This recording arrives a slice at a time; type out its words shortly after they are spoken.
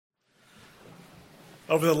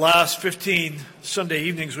Over the last 15 Sunday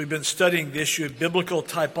evenings, we've been studying the issue of biblical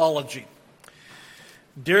typology.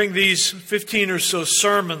 During these 15 or so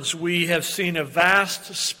sermons, we have seen a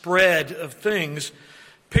vast spread of things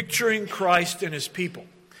picturing Christ and his people.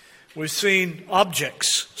 We've seen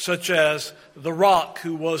objects such as the rock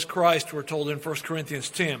who was Christ, we're told in 1 Corinthians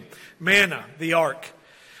 10, manna, the ark.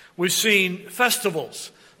 We've seen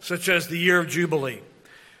festivals such as the year of Jubilee.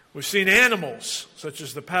 We've seen animals such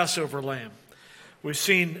as the Passover lamb. We've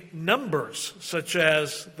seen numbers such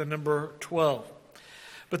as the number 12.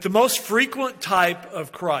 But the most frequent type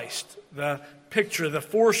of Christ, the picture, the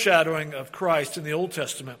foreshadowing of Christ in the Old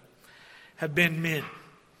Testament, have been men.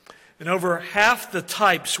 And over half the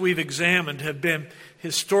types we've examined have been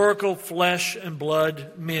historical flesh and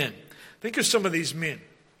blood men. Think of some of these men.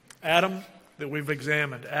 Adam, that we've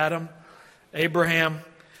examined. Adam, Abraham,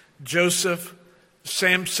 Joseph,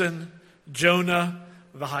 Samson, Jonah,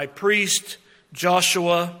 the high priest,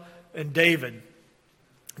 Joshua, and David.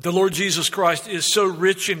 The Lord Jesus Christ is so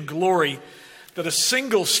rich in glory that a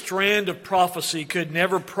single strand of prophecy could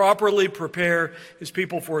never properly prepare his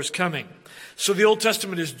people for his coming. So the Old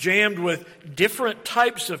Testament is jammed with different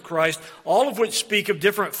types of Christ, all of which speak of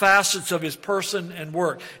different facets of his person and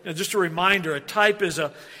work. Now, just a reminder, a type is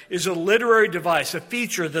a literary device, a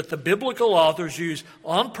feature that the biblical authors use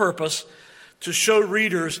on purpose to show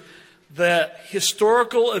readers that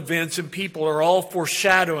historical events and people are all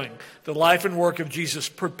foreshadowing the life and work of Jesus,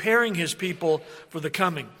 preparing his people for the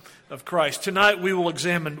coming of Christ. Tonight we will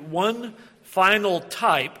examine one final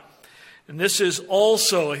type, and this is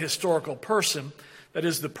also a historical person, that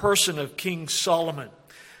is the person of King Solomon.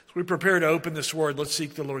 As we prepare to open this word, let's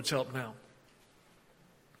seek the Lord's help now.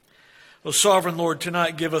 O sovereign Lord,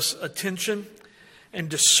 tonight give us attention and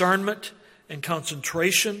discernment and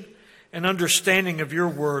concentration and understanding of your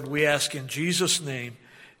word, we ask in Jesus' name.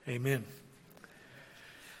 Amen.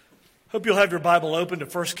 Hope you'll have your Bible open to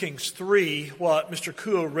 1 Kings 3. What Mr.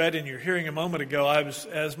 Kuo read in your hearing a moment ago,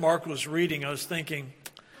 as Mark was reading, I was thinking,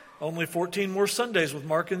 only 14 more Sundays with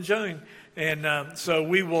Mark and Joan. And so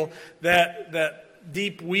we will, that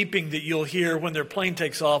deep weeping that you'll hear when their plane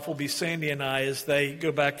takes off will be Sandy and I as they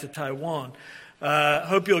go back to Taiwan.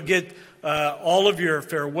 Hope you'll get all of your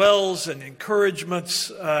farewells and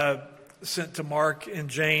encouragements sent to Mark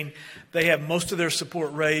and Jane. They have most of their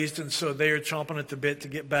support raised, and so they are chomping at the bit to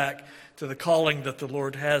get back to the calling that the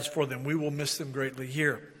Lord has for them. We will miss them greatly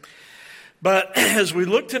here. But as we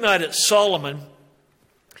look tonight at Solomon,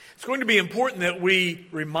 it's going to be important that we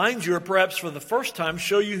remind you, or perhaps for the first time,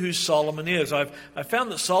 show you who Solomon is. I've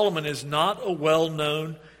found that Solomon is not a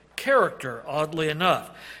well-known character, oddly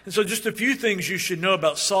enough. And so just a few things you should know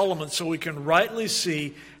about Solomon so we can rightly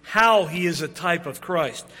see how he is a type of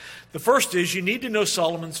Christ. The first is you need to know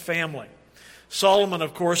Solomon's family. Solomon,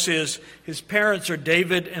 of course, his parents are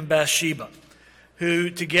David and Bathsheba, who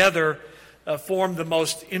together form the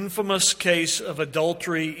most infamous case of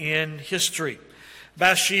adultery in history.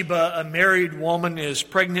 Bathsheba, a married woman, is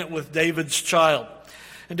pregnant with David's child.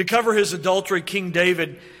 And to cover his adultery, King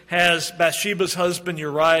David has Bathsheba's husband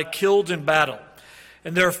Uriah killed in battle.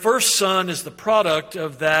 And their first son is the product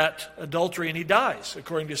of that adultery, and he dies,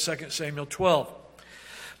 according to 2 Samuel 12.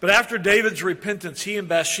 But after David's repentance, he and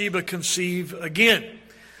Bathsheba conceive again.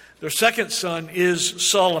 Their second son is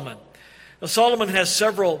Solomon. Now, Solomon has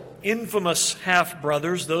several infamous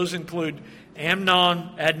half-brothers. Those include Amnon,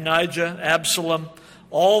 Adonijah, Absalom,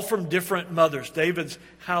 all from different mothers. David's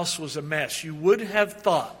house was a mess. You would have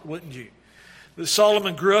thought, wouldn't you, that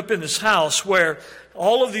Solomon grew up in this house where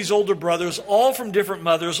all of these older brothers, all from different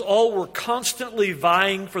mothers, all were constantly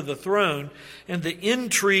vying for the throne, and the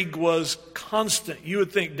intrigue was constant. You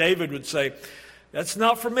would think David would say, that's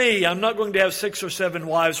not for me. I'm not going to have 6 or 7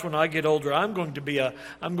 wives when I get older. I'm going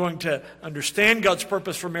to understand God's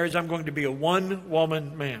purpose for marriage. I'm going to be a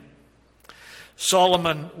one-woman man.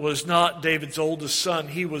 Solomon was not David's oldest son.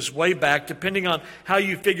 He was way back. Depending on how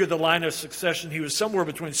you figure the line of succession, he was somewhere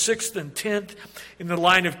between 6th and 10th in the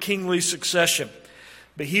line of kingly succession.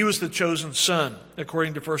 But he was the chosen son,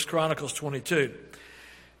 according to 1 Chronicles 22,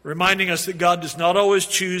 reminding us that God does not always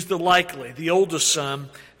choose the likely, the oldest son,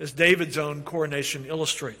 as David's own coronation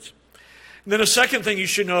illustrates. And then a second thing you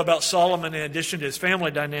should know about Solomon, in addition to his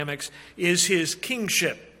family dynamics, is his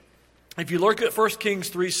kingship. If you look at 1 Kings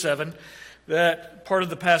 3:7, that part of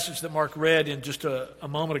the passage that Mark read in just a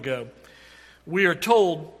moment ago, we are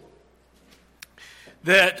told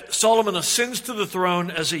that Solomon ascends to the throne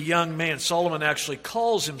as a young man. Solomon actually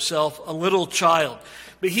calls himself a little child.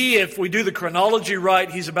 But he, if we do the chronology right,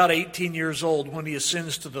 he's about 18 years old when he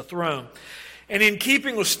ascends to the throne. And in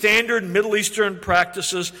keeping with standard Middle Eastern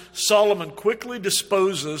practices, Solomon quickly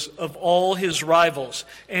disposes of all his rivals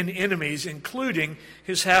and enemies, including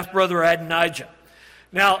his half-brother Adonijah.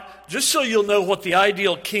 Now, just so you'll know what the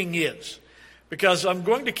ideal king is, because I'm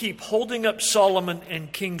going to keep holding up Solomon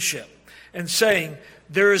and kingship and saying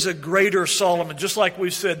there is a greater Solomon. Just like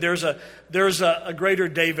we've said, there's a greater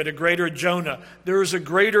David, a greater Jonah. There is a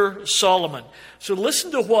greater Solomon. So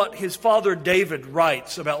listen to what his father David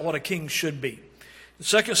writes about what a king should be. In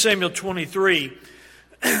 2 Samuel 23,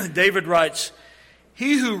 David writes,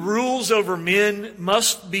 "He who rules over men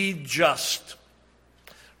must be just,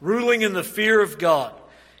 ruling in the fear of God.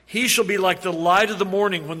 He shall be like the light of the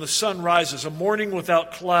morning when the sun rises, a morning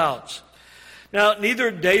without clouds." Now,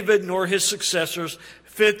 neither David nor his successors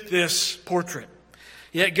fit this portrait.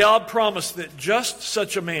 Yet God promised that just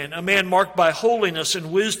such a man marked by holiness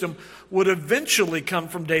and wisdom, would eventually come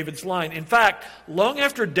from David's line. In fact, long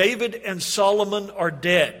after David and Solomon are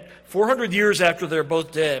dead, 400 years after they're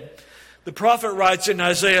both dead, the prophet writes in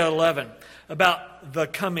Isaiah 11 about the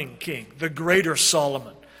coming king, the greater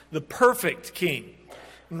Solomon, the perfect king,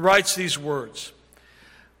 and writes these words: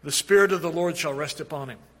 "The Spirit of the Lord shall rest upon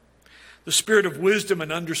him, the Spirit of wisdom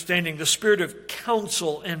and understanding, the Spirit of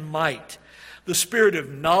counsel and might, the Spirit of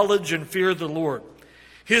knowledge and fear of the Lord.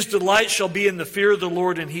 His delight shall be in the fear of the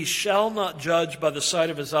Lord, and he shall not judge by the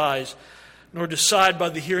sight of his eyes, nor decide by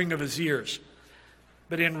the hearing of his ears.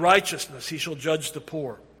 But in righteousness he shall judge the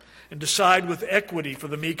poor, and decide with equity for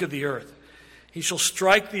the meek of the earth. He shall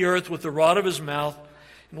strike the earth with the rod of his mouth,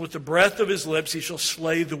 and with the breath of his lips he shall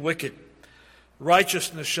slay the wicked.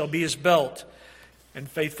 Righteousness shall be his belt, and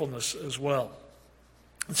faithfulness as well."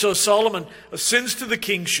 And so Solomon ascends to the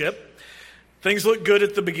kingship. Things look good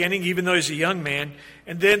at the beginning, even though he's a young man.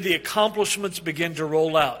 And then the accomplishments begin to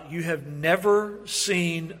roll out. You have never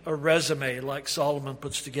seen a resume like Solomon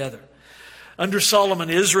puts together. Under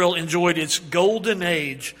Solomon, Israel enjoyed its golden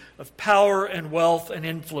age of power and wealth and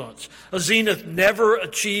influence, a zenith never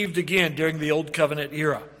achieved again during the Old Covenant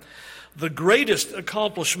era. The greatest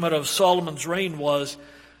accomplishment of Solomon's reign was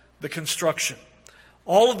the construction.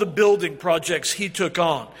 All of the building projects he took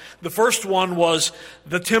on. The first one was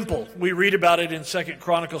the temple. We read about it in 2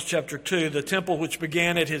 Chronicles chapter 2, the temple which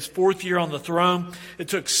began at his 4th year on the throne. It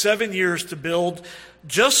took 7 years to build.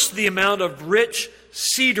 Just the amount of rich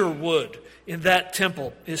cedar wood in that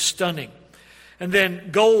temple is stunning. And then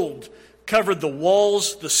gold covered the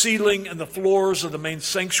walls, the ceiling, and the floors of the main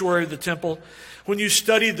sanctuary of the temple. When you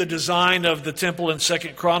study the design of the temple in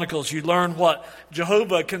 2 Chronicles, you learn what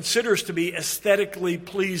Jehovah considers to be aesthetically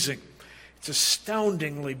pleasing. It's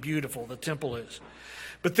astoundingly beautiful, the temple is.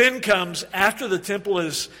 But then comes, after the temple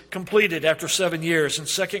is completed, after 7 years, in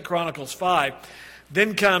 2 Chronicles 5,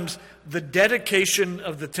 then comes the dedication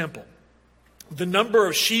of the temple. The number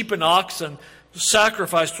of sheep and oxen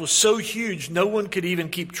sacrificed was so huge, no one could even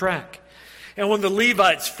keep track. And when the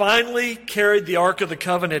Levites finally carried the Ark of the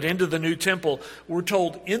Covenant into the new temple, we're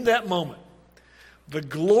told in that moment, the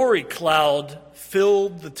glory cloud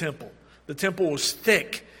filled the temple. The temple was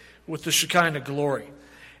thick with the Shekinah glory.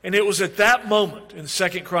 And it was at that moment in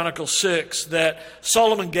 2 Chronicles 6 that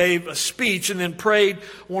Solomon gave a speech and then prayed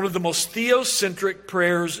one of the most theocentric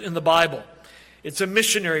prayers in the Bible. It's a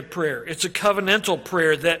missionary prayer. It's a covenantal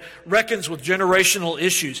prayer that reckons with generational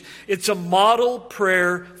issues. It's a model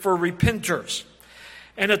prayer for repenters.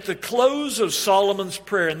 And at the close of Solomon's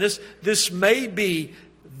prayer, and this may be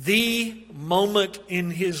the moment in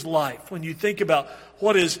his life, when you think about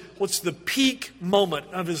what's the peak moment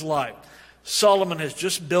of his life. Solomon has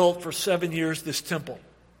just built for 7 years this temple.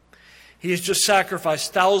 He has just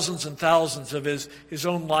sacrificed thousands and thousands of his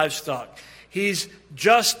own livestock. He's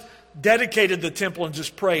just dedicated the temple and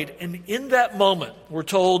just prayed. And in that moment, we're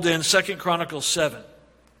told in 2 Chronicles 7,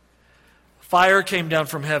 fire came down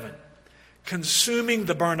from heaven, consuming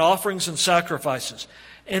the burnt offerings and sacrifices.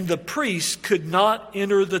 And the priests could not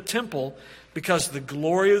enter the temple because the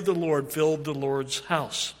glory of the Lord filled the Lord's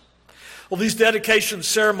house. Well, these dedication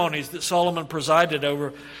ceremonies that Solomon presided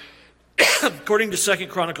over, according to 2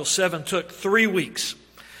 Chronicles 7, took 3 weeks.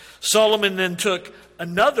 Solomon then took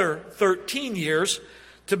another 13 years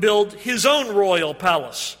to build his own royal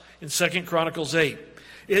palace in 2 Chronicles 8.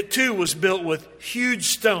 It too was built with huge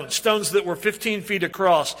stones that were 15 feet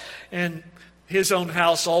across, and his own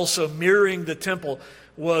house also, mirroring the temple,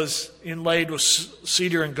 was inlaid with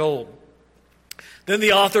cedar and gold. Then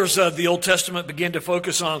the authors of the Old Testament began to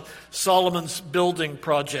focus on Solomon's building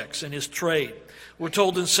projects and his trade. We're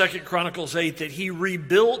told in 2 Chronicles 8 that he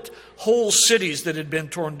rebuilt whole cities that had been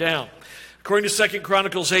torn down. According to 2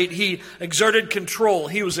 Chronicles 8, he exerted control.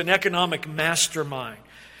 He was an economic mastermind.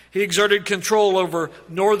 He exerted control over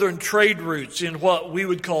northern trade routes in what we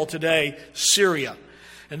would call today Syria.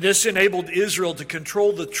 And this enabled Israel to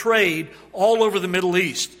control the trade all over the Middle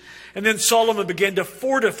East. And then Solomon began to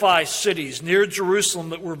fortify cities near Jerusalem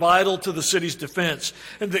that were vital to the city's defense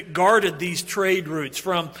and that guarded these trade routes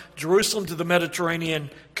from Jerusalem to the Mediterranean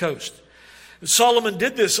coast. And Solomon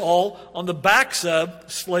did this all on the backs of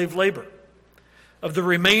slave labor, of the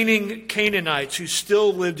remaining Canaanites who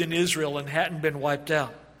still lived in Israel and hadn't been wiped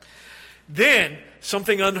out. Then,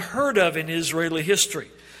 something unheard of in Israeli history.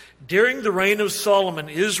 During the reign of Solomon,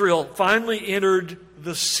 Israel finally entered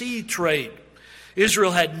the sea trade.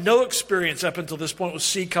 Israel had no experience up until this point with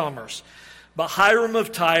sea commerce. But Hiram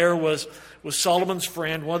of Tyre was Solomon's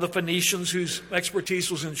friend, one of the Phoenicians whose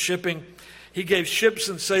expertise was in shipping. He gave ships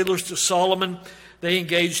and sailors to Solomon. They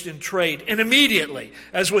engaged in trade. And immediately,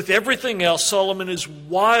 as with everything else, Solomon is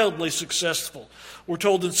wildly successful. We're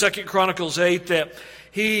told in 2 Chronicles 8 that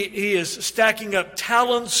he is stacking up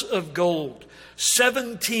talents of gold.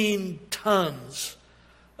 17 tons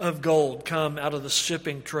of gold come out of the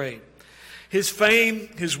shipping trade. His fame,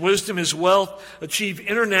 his wisdom, his wealth achieve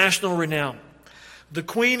international renown. The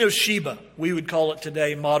Queen of Sheba, we would call it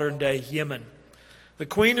today modern day Yemen. The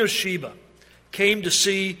Queen of Sheba came to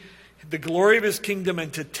see the glory of his kingdom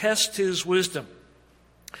and to test his wisdom.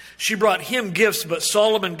 She brought him gifts, but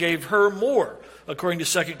Solomon gave her more, according to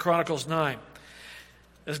 2 Chronicles 9.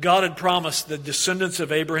 As God had promised, the descendants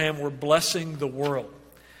of Abraham were blessing the world.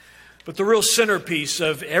 But the real centerpiece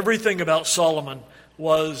of everything about Solomon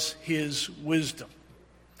was his wisdom.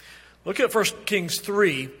 Look at 1 Kings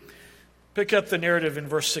 3. Pick up the narrative in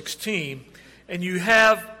verse 16. And you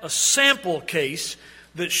have a sample case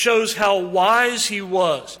that shows how wise he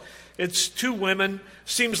was. It's two women,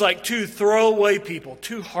 seems like two throwaway people,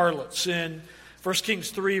 two harlots in 1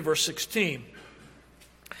 Kings 3, verse 16.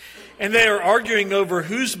 And they are arguing over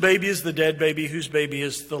whose baby is the dead baby, whose baby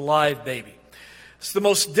is the live baby. It's the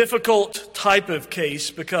most difficult type of case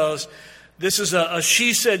because this is a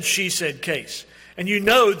she said case. And you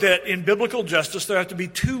know that in biblical justice, there have to be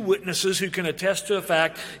two witnesses who can attest to a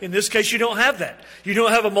fact. In this case, you don't have that. You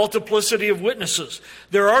don't have a multiplicity of witnesses.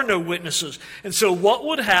 There are no witnesses. And so what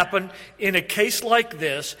would happen in a case like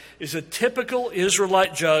this is a typical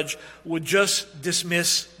Israelite judge would just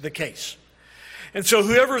dismiss the case. And so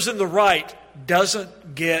whoever's in the right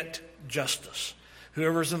doesn't get justice.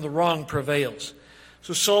 Whoever's in the wrong prevails.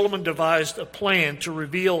 So Solomon devised a plan to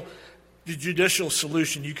reveal the judicial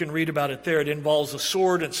solution. You can read about it there. It involves a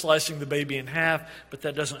sword and slicing the baby in half, but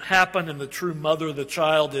that doesn't happen, and the true mother of the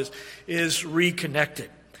child is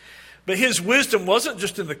reconnected. But his wisdom wasn't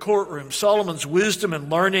just in the courtroom. Solomon's wisdom and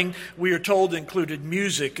learning, we are told, included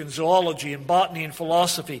music and zoology and botany and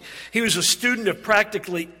philosophy. He was a student of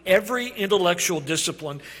practically every intellectual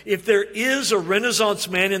discipline. If there is a Renaissance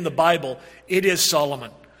man in the Bible, it is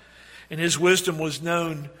Solomon. And his wisdom was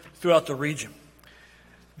known throughout the region.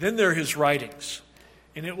 Then there are his writings.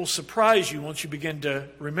 And it will surprise you once you begin to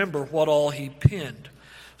remember what all he penned.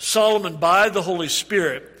 Solomon, by the Holy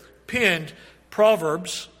Spirit, penned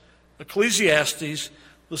Proverbs, Ecclesiastes,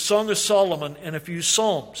 the Song of Solomon, and a few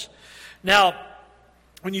Psalms. Now,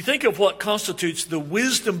 when you think of what constitutes the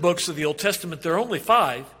wisdom books of the Old Testament, there are only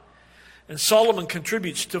 5, and Solomon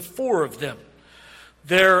contributes to 4 of them.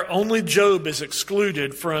 Only Job is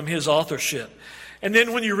excluded from his authorship. And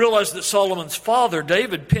then when you realize that Solomon's father,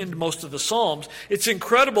 David, penned most of the Psalms, it's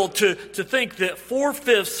incredible to think that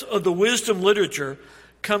 4/5 of the wisdom literature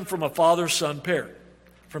come from a father-son pair,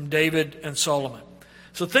 from David and Solomon.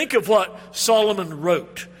 So think of what Solomon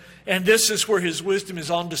wrote. And this is where his wisdom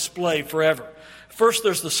is on display forever. First,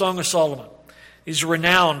 there's the Song of Solomon. He's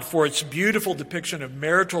renowned for its beautiful depiction of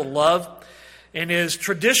marital love and is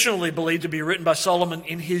traditionally believed to be written by Solomon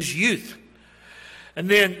in his youth. And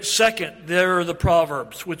then second, there are the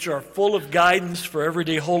Proverbs, which are full of guidance for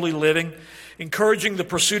everyday holy living, encouraging the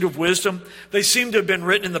pursuit of wisdom. They seem to have been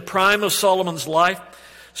written in the prime of Solomon's life.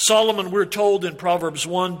 Solomon, we're told in Proverbs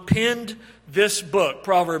 1, penned this book,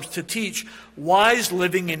 Proverbs, to teach wise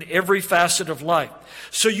living in every facet of life.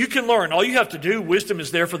 So you can learn. All you have to do, wisdom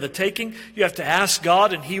is there for the taking. You have to ask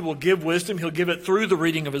God and He will give wisdom. He'll give it through the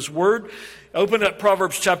reading of His Word. Open up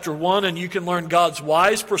Proverbs chapter 1 and you can learn God's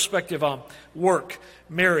wise perspective on work,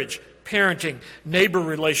 marriage, parenting, neighbor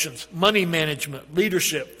relations, money management,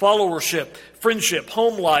 leadership, followership, friendship,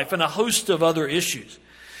 home life, and a host of other issues.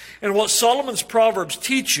 And what Solomon's Proverbs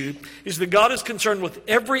teach you is that God is concerned with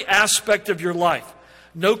every aspect of your life.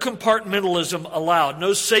 No compartmentalism allowed.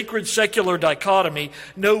 No sacred secular dichotomy.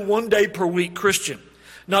 No one day per week Christian.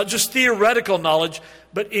 Not just theoretical knowledge,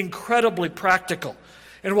 but incredibly practical.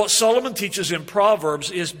 And what Solomon teaches in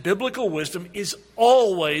Proverbs is biblical wisdom is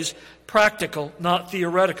always practical, not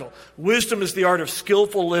theoretical. Wisdom is the art of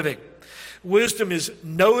skillful living. Wisdom is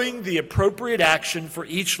knowing the appropriate action for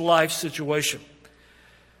each life situation.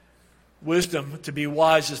 Wisdom, to be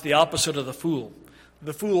wise, is the opposite of the fool.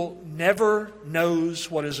 The fool never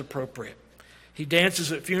knows what is appropriate. He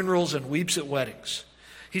dances at funerals and weeps at weddings.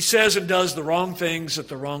 He says and does the wrong things at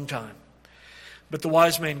the wrong time. But the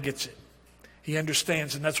wise man gets it. He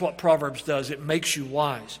understands, and that's what Proverbs does. It makes you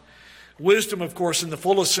wise. Wisdom, of course, in the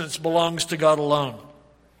fullest sense, belongs to God alone.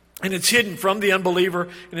 And it's hidden from the unbeliever,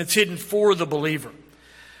 and it's hidden for the believer.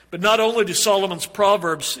 But not only do Solomon's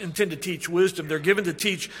Proverbs intend to teach wisdom, they're given to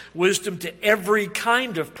teach wisdom to every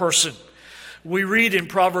kind of person. We read in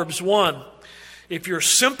Proverbs 1, if you're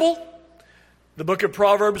simple, the book of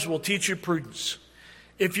Proverbs will teach you prudence.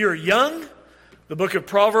 If you're young, the book of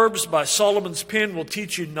Proverbs by Solomon's pen will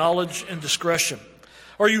teach you knowledge and discretion.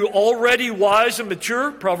 Are you already wise and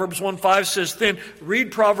mature? Proverbs 1:5 says, then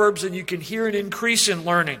read Proverbs and you can hear an increase in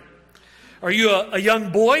learning. Are you a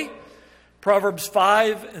young boy? Proverbs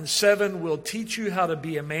 5 and 7 will teach you how to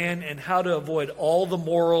be a man and how to avoid all the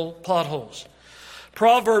moral potholes.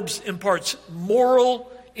 Proverbs imparts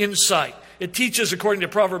moral insight. It teaches, according to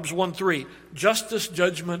Proverbs 1:3, justice,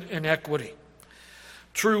 judgment, and equity.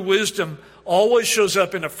 True wisdom always shows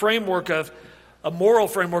up in a moral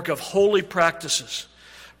framework of holy practices.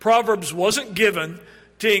 Proverbs wasn't given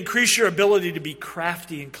to increase your ability to be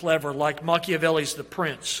crafty and clever like Machiavelli's The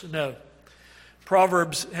Prince. No.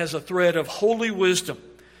 Proverbs has a thread of holy wisdom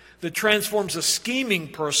that transforms a scheming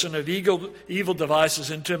person of evil devices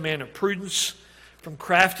into a man of prudence, from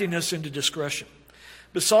craftiness into discretion.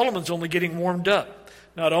 But Solomon's only getting warmed up.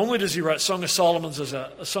 Not only does he write Song of Solomon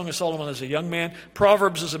as a young man,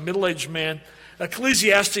 Proverbs as a middle-aged man,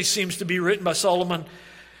 Ecclesiastes seems to be written by Solomon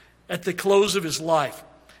at the close of his life.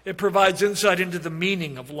 It provides insight into the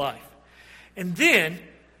meaning of life. And then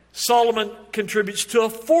Solomon contributes to a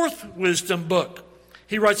fourth wisdom book.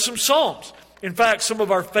 He writes some Psalms. In fact, some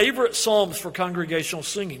of our favorite Psalms for congregational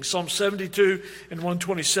singing, Psalm 72 and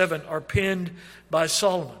 127, are penned by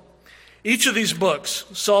Solomon. Each of these books,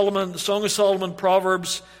 Solomon, the Song of Solomon,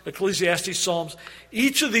 Proverbs, Ecclesiastes, Psalms,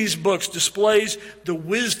 each of these books displays the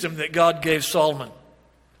wisdom that God gave Solomon,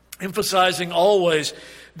 emphasizing always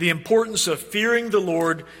the importance of fearing the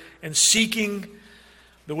Lord and seeking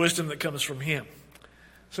the wisdom that comes from Him.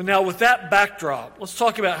 So now with that backdrop, let's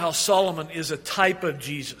talk about how Solomon is a type of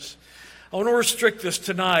Jesus. I want to restrict this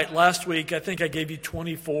tonight. Last week, I think I gave you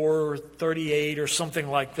 24 or 38 or something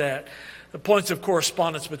like that. The points of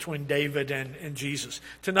correspondence between David and Jesus.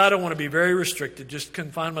 Tonight I want to be very restricted, just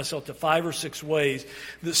confine myself to 5 or 6 ways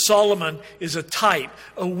that Solomon is a type,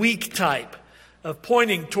 a weak type, of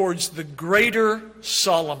pointing towards the greater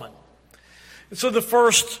Solomon. And so the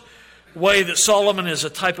first way that Solomon is a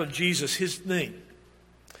type of Jesus, his name.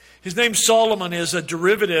 His name Solomon is a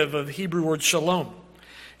derivative of the Hebrew word shalom,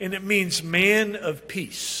 and it means man of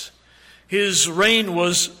peace. His reign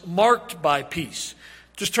was marked by peace.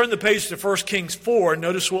 Just turn the page to 1 Kings 4 and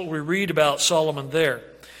notice what we read about Solomon there.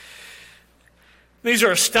 These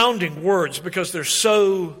are astounding words because they're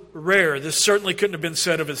so rare. This certainly couldn't have been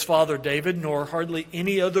said of his father David, nor hardly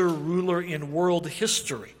any other ruler in world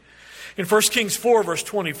history. In 1 Kings 4, verse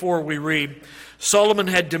 24, we read, Solomon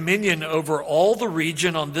had dominion over all the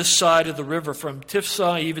region on this side of the river, from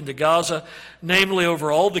Tiphsah even to Gaza, namely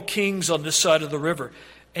over all the kings on this side of the river.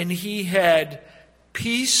 And he had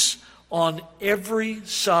peace on every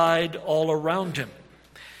side all around him.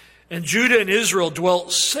 And Judah and Israel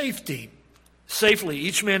dwelt safely,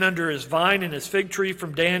 each man under his vine and his fig tree,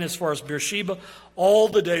 from Dan as far as Beersheba, all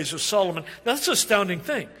the days of Solomon. That's an astounding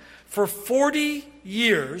thing. For 40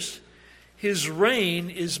 years, his reign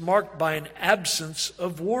is marked by an absence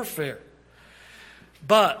of warfare.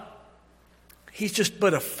 But he's just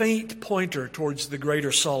but a faint pointer towards the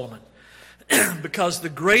greater Solomon. Because the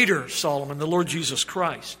greater Solomon, the Lord Jesus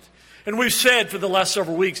Christ. And we've said for the last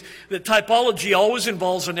several weeks that typology always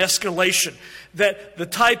involves an escalation, that the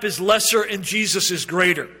type is lesser and Jesus is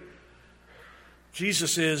greater.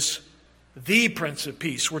 Jesus is the Prince of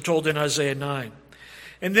Peace, we're told in Isaiah 9.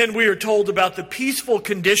 And then we are told about the peaceful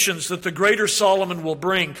conditions that the greater Solomon will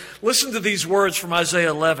bring. Listen to these words from Isaiah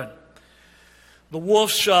 11. The wolf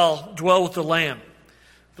shall dwell with the lamb.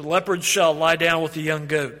 The leopard shall lie down with the young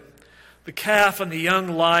goat. The calf and the young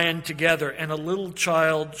lion together, and a little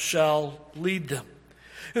child shall lead them.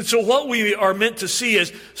 And so what we are meant to see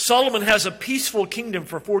is Solomon has a peaceful kingdom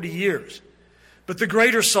for 40 years. But the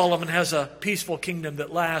greater Solomon has a peaceful kingdom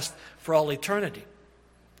that lasts for all eternity.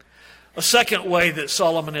 A second way that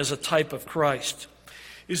Solomon is a type of Christ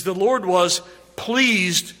is the Lord was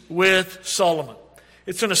pleased with Solomon.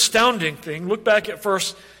 It's an astounding thing. Look back at 1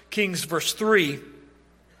 Kings verse 3.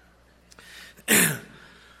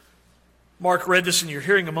 Mark read this in your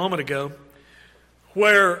hearing a moment ago,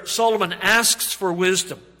 where Solomon asks for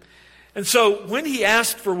wisdom. And so when he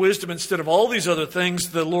asked for wisdom instead of all these other things,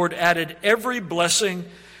 the Lord added every blessing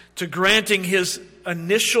to granting his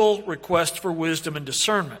initial request for wisdom and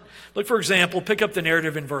discernment. Look, for example, pick up the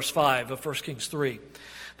narrative in verse 5 of 1 Kings 3.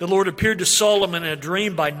 The Lord appeared to Solomon in a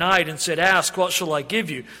dream by night and said, "Ask, what shall I give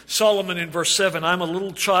you?" Solomon in verse 7, "I'm a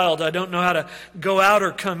little child. I don't know how to go out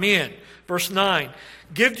or come in." Verse 9,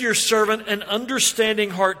 "Give to your servant an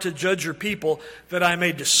understanding heart to judge your people, that I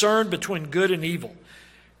may discern between good and evil."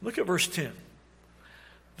 Look at verse 10.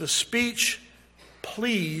 The speech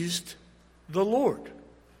pleased the Lord,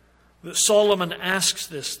 that Solomon asks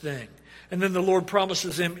this thing. And then the Lord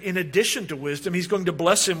promises him, in addition to wisdom, he's going to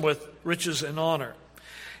bless him with riches and honor.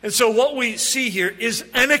 And so what we see here is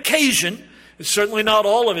an occasion. It's certainly not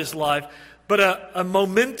all of his life, but a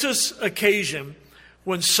momentous occasion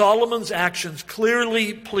when Solomon's actions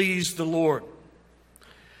clearly pleased the Lord.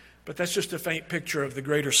 But that's just a faint picture of the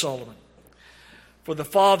greater Solomon. For the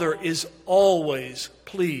Father is always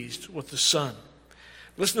pleased with the Son.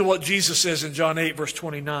 Listen to what Jesus says in John 8, verse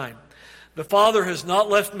 29. "The Father has not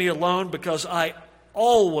left me alone because I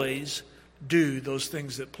always do those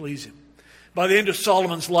things that please him." By the end of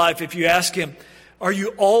Solomon's life, if you ask him, "Are you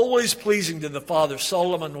always pleasing to the Father?"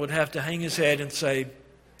 Solomon would have to hang his head and say,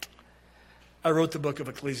 "I wrote the book of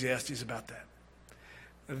Ecclesiastes about that."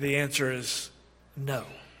 The answer is no.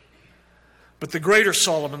 But the greater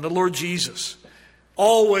Solomon, the Lord Jesus,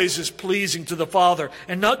 always is pleasing to the Father.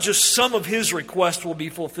 And not just some of his requests will be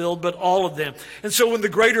fulfilled, but all of them. And so when the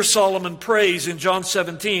greater Solomon prays in John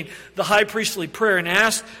 17, the high priestly prayer, and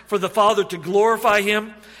asks for the Father to glorify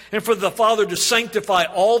him, and for the Father to sanctify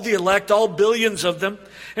all the elect, all billions of them,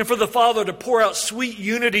 and for the Father to pour out sweet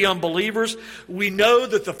unity on believers, we know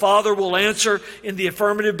that the Father will answer in the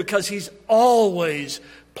affirmative because he's always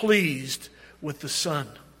pleased with the Son.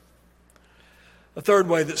 A third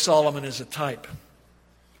way that Solomon is a type: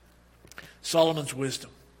 Solomon's wisdom.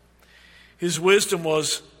 His wisdom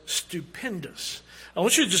was stupendous. I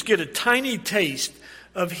want you to just get a tiny taste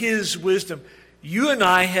of his wisdom. You and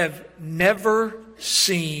I have never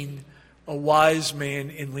seen a wise man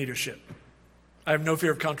in leadership. I have no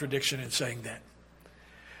fear of contradiction in saying that.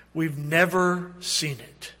 We've never seen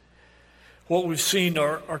it. What we've seen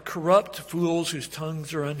are corrupt fools whose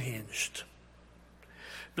tongues are unhinged.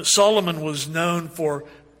 But Solomon was known for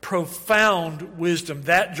profound wisdom,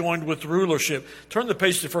 that joined with rulership. Turn the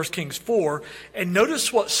page to 1 Kings 4 and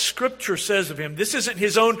notice what Scripture says of him. This isn't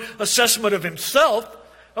his own assessment of himself.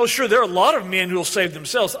 Oh, sure, there are a lot of men who will save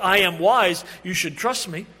themselves. I am wise, you should trust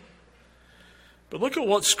me. But look at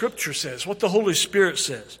what Scripture says, what the Holy Spirit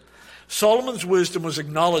says. Solomon's wisdom was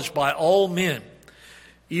acknowledged by all men,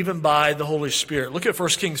 even by the Holy Spirit. Look at 1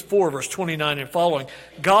 Kings 4, verse 29 and following.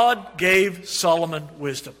 God gave Solomon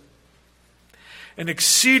wisdom, an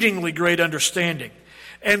exceedingly great understanding,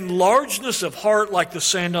 and largeness of heart like the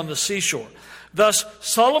sand on the seashore. Thus,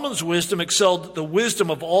 Solomon's wisdom excelled the wisdom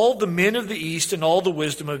of all the men of the East and all the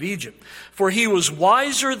wisdom of Egypt. For he was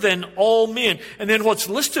wiser than all men. And then what's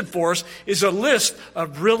listed for us is a list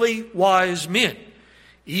of really wise men.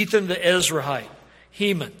 Ethan the Ezrahite,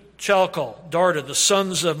 Heman, Chalcol, Darda, the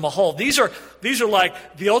sons of Mahal. These are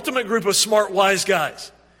like the ultimate group of smart, wise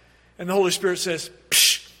guys. And the Holy Spirit says,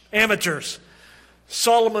 psh, amateurs.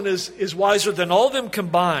 Solomon is wiser than all of them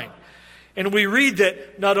combined. And we read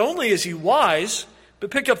that not only is he wise,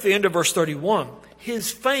 but pick up the end of verse 31. His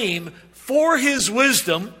fame for his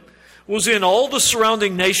wisdom was in all the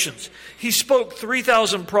surrounding nations. He spoke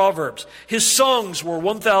 3,000 proverbs. His songs were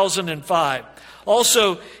 1,005.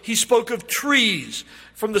 Also, he spoke of trees,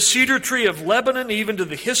 from the cedar tree of Lebanon even to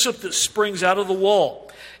the hyssop that springs out of the wall.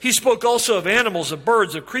 He spoke also of animals, of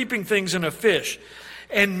birds, of creeping things, and of fish.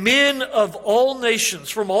 And men of all nations,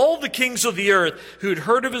 from all the kings of the earth who had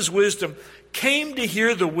heard of his wisdom, came to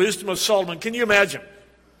hear the wisdom of Solomon. Can you imagine?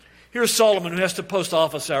 Here's Solomon who has to post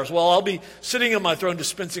office hours. Well, I'll be sitting on my throne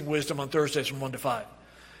dispensing wisdom on Thursdays from 1 to 5.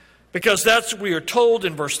 Because that's what we are told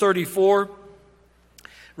in verse 34.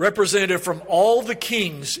 Representative from all the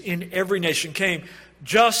kings in every nation came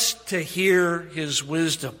just to hear his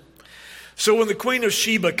wisdom. So when the Queen of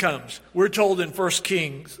Sheba comes, we're told in 1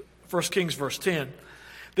 Kings verse 10,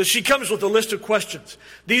 that she comes with a list of questions.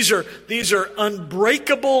 These are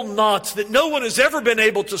unbreakable knots that no one has ever been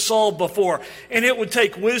able to solve before. And it would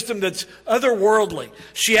take wisdom that's otherworldly.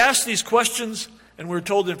 She asked these questions, and we're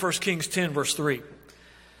told in 1 Kings 10, verse 3.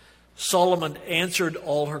 Solomon answered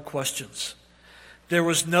all her questions. There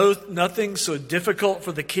was nothing so difficult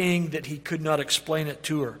for the king that he could not explain it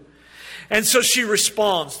to her. And so she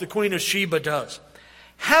responds, the Queen of Sheba does.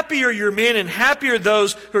 Happy are your men and happy are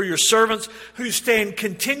those who are your servants who stand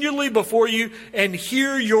continually before you and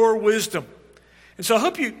hear your wisdom. And so I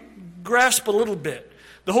hope you grasp a little bit.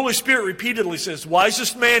 The Holy Spirit repeatedly says,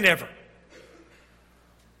 wisest man ever.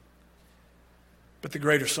 But the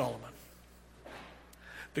greater Solomon.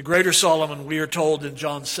 The greater Solomon, we are told in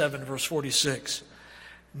John 7, verse 46.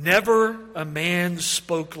 Never a man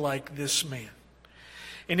spoke like this man.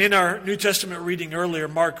 And in our New Testament reading earlier,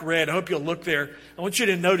 Mark read, I hope you'll look there. I want you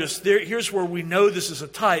to notice, here's where we know this is a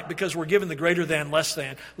type because we're given the greater than, less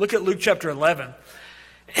than. Look at Luke chapter 11.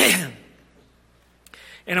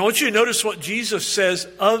 And I want you to notice what Jesus says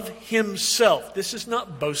of himself. This is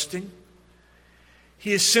not boasting.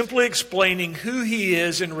 He is simply explaining who he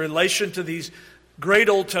is in relation to these great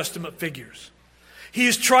Old Testament figures. He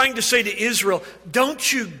is trying to say to Israel,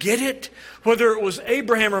 don't you get it? Whether it was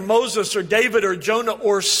Abraham or Moses or David or Jonah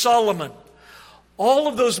or Solomon, all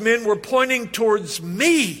of those men were pointing towards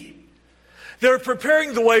me. They're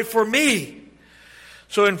preparing the way for me.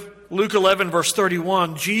 So in Luke 11, verse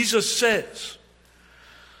 31, Jesus says,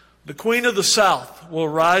 the queen of the south will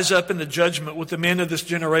rise up in the judgment with the men of this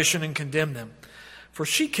generation and condemn them. For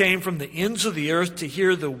she came from the ends of the earth to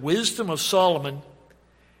hear the wisdom of Solomon.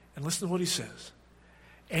 And listen to what he says.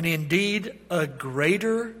 And indeed, a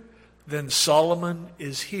greater than Solomon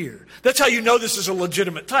is here. That's how you know this is a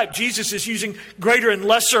legitimate type. Jesus is using greater and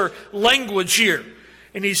lesser language here.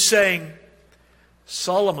 And he's saying,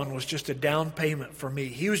 Solomon was just a down payment for me.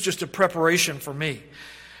 He was just a preparation for me.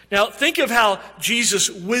 Now, think of how Jesus'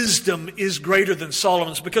 wisdom is greater than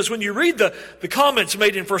Solomon's. Because when you read the comments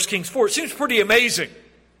made in 1 Kings 4, it seems pretty amazing.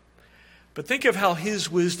 But think of how his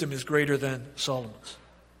wisdom is greater than Solomon's.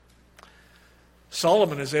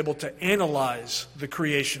 Solomon is able to analyze the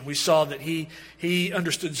creation. We saw that he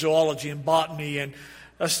understood zoology and botany and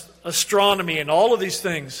astronomy and all of these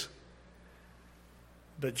things.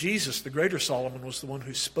 But Jesus, the greater Solomon, was the one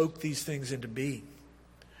who spoke these things into being.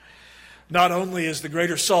 Not only is the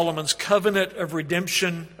greater Solomon's covenant of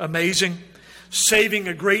redemption amazing, saving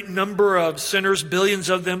a great number of sinners, billions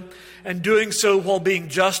of them, and doing so while being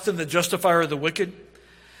just and the justifier of the wicked,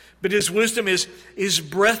 but his wisdom is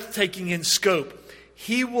breathtaking in scope.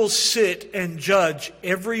 He will sit and judge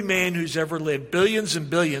every man who's ever lived, billions and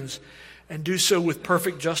billions, and do so with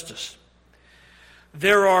perfect justice.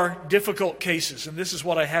 There are difficult cases, and this is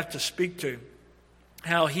what I have to speak to,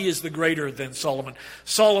 how he is the greater than Solomon.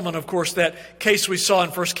 Solomon, of course, that case we saw in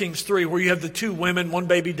 1 Kings 3, where you have the two women, one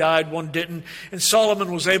baby died, one didn't, and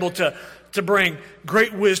Solomon was able to bring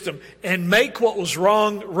great wisdom and make what was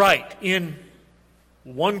wrong right in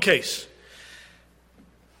one case.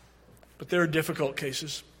 But there are difficult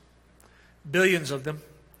cases, billions of them,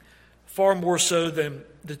 far more so than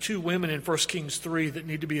the two women in 1 Kings 3 that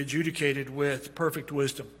need to be adjudicated with perfect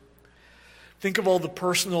wisdom. Think of all the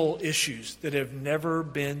personal issues that have never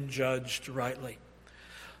been judged rightly.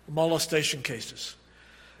 Molestation cases,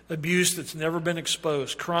 abuse that's never been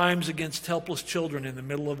exposed, crimes against helpless children in the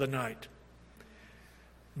middle of the night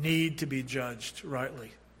need to be judged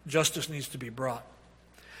rightly. Justice needs to be brought.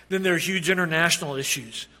 Then there are huge international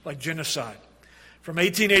issues like genocide. From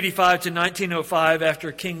 1885 to 1905,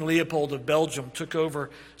 after King Leopold of Belgium took over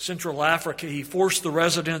Central Africa, he forced the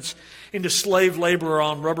residents into slave labor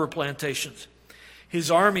on rubber plantations.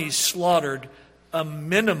 His armies slaughtered a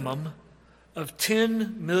minimum of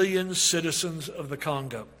 10 million citizens of the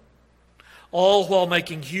Congo, all while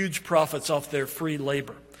making huge profits off their free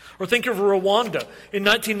labor. Or think of Rwanda. In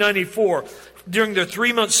 1994, during their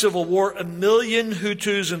 3-month civil war, 1 million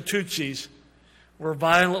Hutus and Tutsis were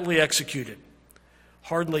violently executed.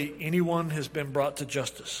 Hardly anyone has been brought to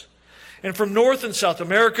justice. And from North and South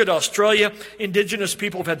America to Australia, indigenous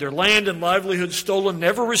people have had their land and livelihood stolen,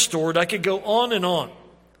 never restored. I could go on and on.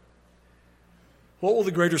 What will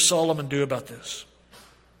the greater Solomon do about this?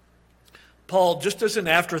 Paul, just as an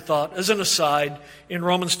afterthought, as an aside, in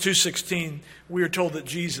Romans 2:16, we are told that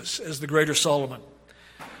Jesus, as the greater Solomon,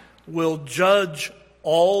 will judge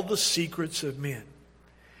all the secrets of men.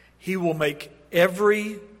 He will make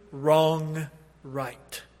every wrong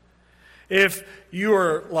right. If you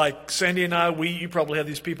are like Sandy and I, you probably have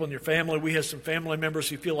these people in your family. We have some family members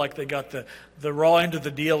who feel like they got the raw end of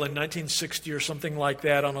the deal in 1960 or something like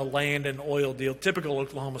that on a land and oil deal, typical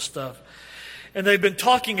Oklahoma stuff. And they've been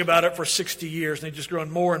talking about it for 60 years, and they've just grown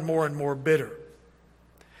more and more and more bitter.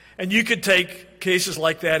 And you could take cases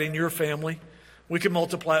like that in your family. We could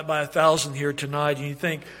multiply it by 1,000 here tonight, and you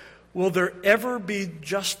think, will there ever be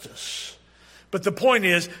justice? But the point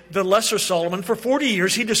is, the lesser Solomon, for 40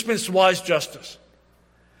 years, he dispensed wise justice.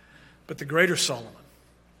 But the greater Solomon,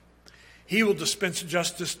 he will dispense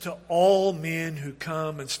justice to all men who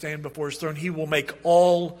come and stand before his throne. He will make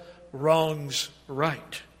all wrongs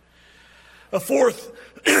right. A fourth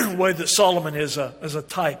way that Solomon is a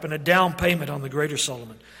type and a down payment on the greater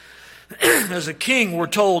Solomon. As a king, we're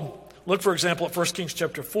told, look for example at 1 Kings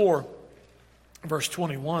chapter 4, verse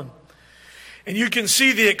 21. And you can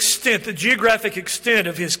see the extent, the geographic extent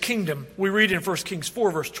of his kingdom. We read in 1 Kings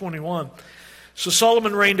 4, verse 21. So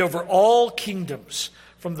Solomon reigned over all kingdoms,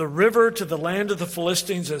 from the river to the land of the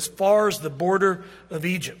Philistines, as far as the border of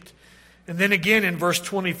Egypt. And then again in verse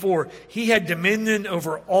 24, he had dominion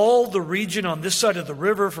over all the region on this side of the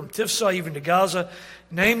river, from Tifsah even to Gaza,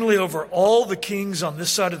 namely over all the kings on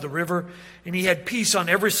this side of the river, and he had peace on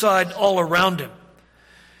every side all around him.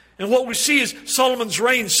 And what we see is Solomon's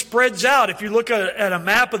reign spreads out. If you look at a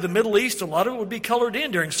map of the Middle East, a lot of it would be colored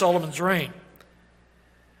in during Solomon's reign.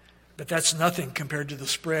 But that's nothing compared to the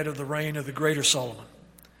spread of the reign of the greater Solomon.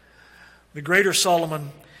 The greater Solomon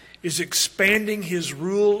is expanding his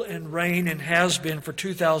rule and reign, and has been for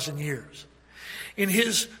 2,000 years. And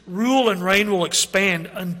his rule and reign will expand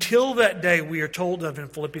until that day we are told of in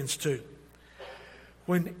Philippians 2,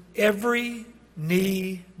 when every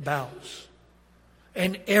knee bows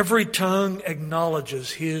and every tongue acknowledges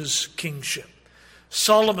his kingship.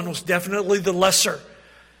 Solomon was definitely the lesser,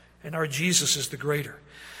 and our Jesus is the greater.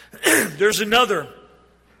 There's another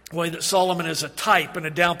way that Solomon is a type and a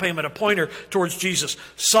down payment, a pointer towards Jesus.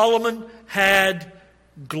 Solomon had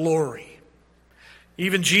glory.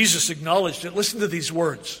 Even Jesus acknowledged it. Listen to these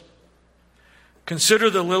words. Consider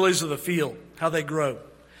the lilies of the field, how they grow.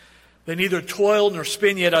 They neither toil nor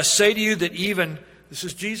spin, yet I say to you that even, this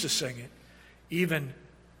is Jesus saying it, even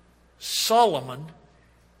Solomon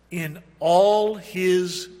in all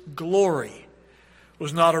his glory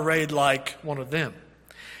was not arrayed like one of them.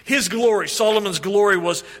 His glory, Solomon's glory,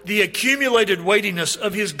 was the accumulated weightiness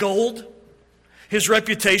of his gold, his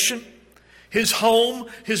reputation, his home,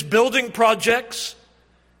 his building projects.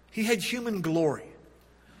 He had human glory.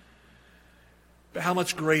 But how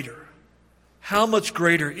much greater? How much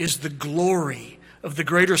greater is the glory of the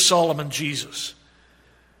greater Solomon, Jesus?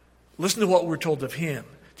 Listen to what we're told of him.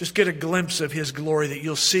 Just get a glimpse of his glory that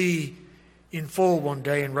you'll see in full one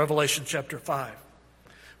day in Revelation chapter 5.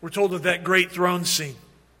 We're told of that great throne scene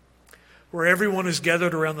where everyone is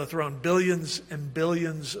gathered around the throne, billions and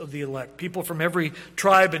billions of the elect, people from every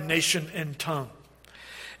tribe and nation and tongue.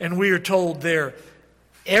 And we are told there,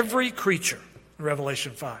 every creature, in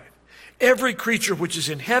Revelation 5, every creature which is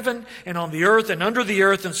in heaven and on the earth and under the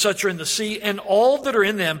earth and such are in the sea, and all that are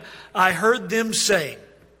in them, I heard them saying,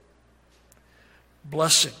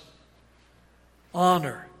 blessing,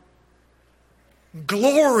 honor,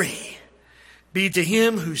 glory be to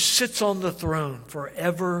him who sits on the throne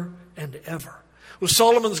forever and ever. Was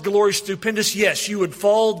Solomon's glory stupendous? Yes, you would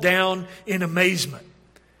fall down in amazement.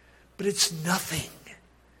 But it's nothing.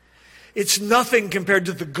 It's nothing compared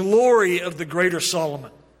to the glory of the greater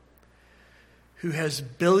Solomon, who has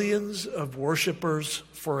billions of worshipers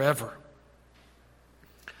forever.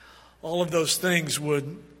 All of those things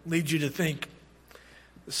would lead you to think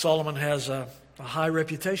that Solomon has a high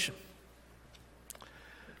reputation.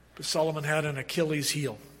 But Solomon had an Achilles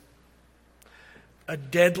heel, a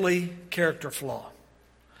deadly character flaw,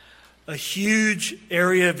 a huge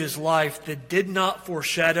area of his life that did not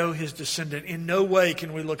foreshadow his descendant. In no way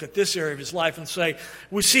can we look at this area of his life and say,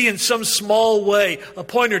 we see in some small way a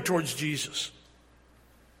pointer towards Jesus.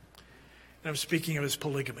 And I'm speaking of his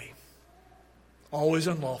polygamy, always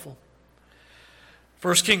unlawful.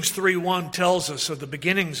 1 Kings 3:1 tells us of the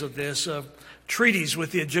beginnings of this, of treaties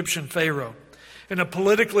with the Egyptian Pharaoh, and a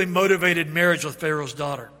politically motivated marriage with Pharaoh's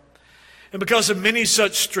daughter. And because of many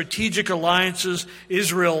such strategic alliances,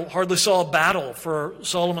 Israel hardly saw a battle for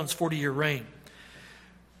Solomon's 40-year reign.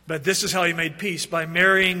 But this is how he made peace, by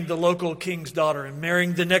marrying the local king's daughter and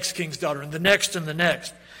marrying the next king's daughter and the next and the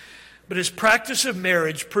next. But his practice of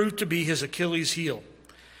marriage proved to be his Achilles heel.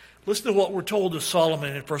 Listen to what we're told of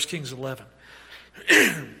Solomon in 1 Kings 11.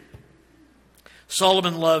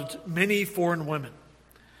 Solomon loved many foreign women,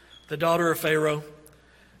 the daughter of Pharaoh,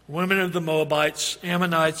 women of the Moabites,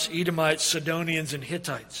 Ammonites, Edomites, Sidonians, and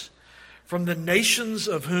Hittites, from the nations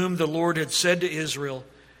of whom the Lord had said to Israel,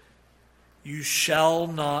 you shall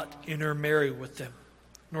not intermarry with them,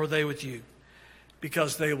 nor they with you,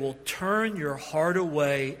 because they will turn your heart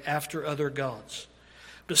away after other gods.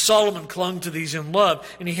 But Solomon clung to these in love,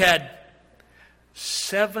 and he had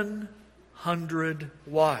 700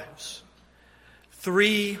 wives,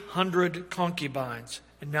 300 concubines,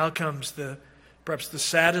 and now comes perhaps the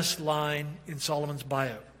saddest line in Solomon's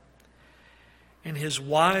bio. And his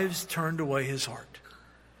wives turned away his heart.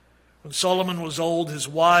 When Solomon was old, his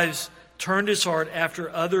wives turned his heart after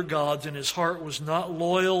other gods, and his heart was not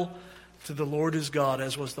loyal to the Lord his God,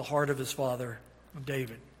 as was the heart of his father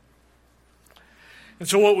David. And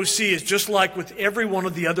so what we see is, just like with every one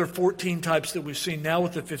of the other 14 types that we've seen, now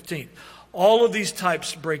with the 15th, all of these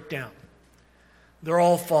types break down. They're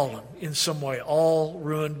all fallen in some way, all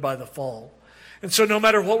ruined by the fall. And so no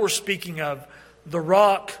matter what we're speaking of, the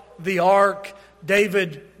rock, the ark,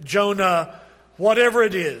 David, Jonah, whatever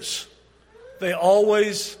it is, they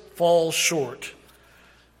always fall short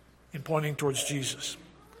in pointing towards Jesus.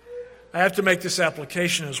 I have to make this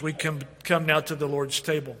application as we come now to the Lord's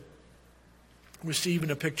table. We see even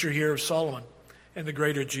a picture here of Solomon and the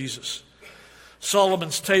greater Jesus.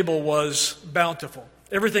 Solomon's table was bountiful.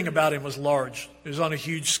 Everything about him was large. It was on a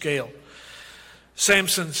huge scale.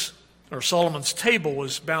 Solomon's table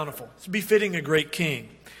was bountiful. It's befitting a great king.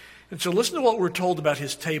 And so listen to what we're told about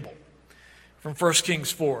his table from 1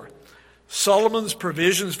 Kings 4. Solomon's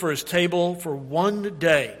provisions for his table for one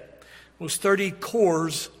day was 30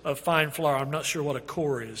 cores of fine flour. I'm not sure what a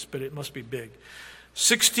core is, but it must be big.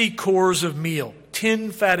 60 cores of meal,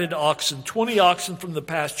 10 fatted oxen, 20 oxen from the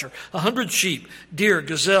pasture, 100 sheep, deer,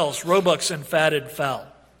 gazelles, roebucks, and fatted fowl.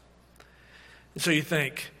 And so you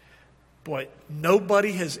think, boy,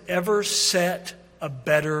 nobody has ever set a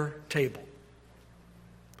better table.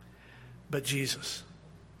 But Jesus,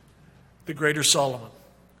 the greater Solomon,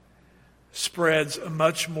 spreads a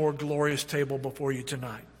much more glorious table before you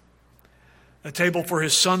tonight. A table for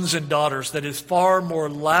his sons and daughters that is far more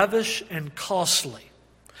lavish and costly.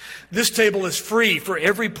 This table is free for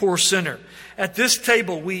every poor sinner. At this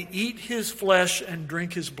table we eat his flesh and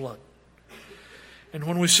drink his blood. And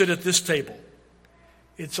when we sit at this table,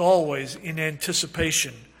 it's always in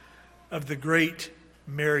anticipation of the great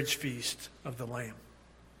marriage feast of the Lamb.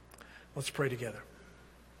 Let's pray together.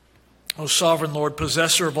 O sovereign Lord,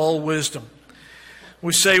 possessor of all wisdom,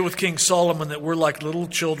 we say with King Solomon that we're like little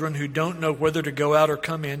children who don't know whether to go out or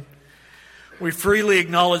come in. We freely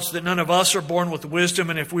acknowledge that none of us are born with wisdom,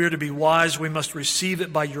 and if we are to be wise, we must receive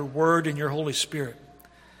it by your word and your Holy Spirit.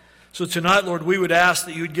 So tonight, Lord, we would ask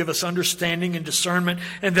that you would give us understanding and discernment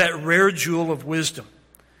and that rare jewel of wisdom.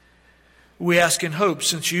 We ask in hope,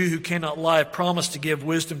 since you who cannot lie have promised to give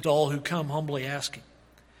wisdom to all who come humbly asking.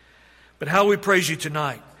 But how we praise you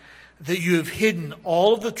tonight that you have hidden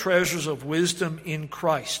all of the treasures of wisdom in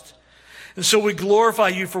Christ. And so we glorify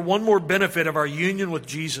you for one more benefit of our union with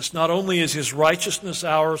Jesus. Not only is his righteousness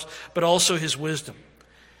ours, but also his wisdom.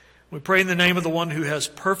 We pray in the name of the one who has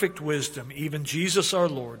perfect wisdom, even Jesus our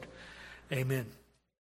Lord. Amen.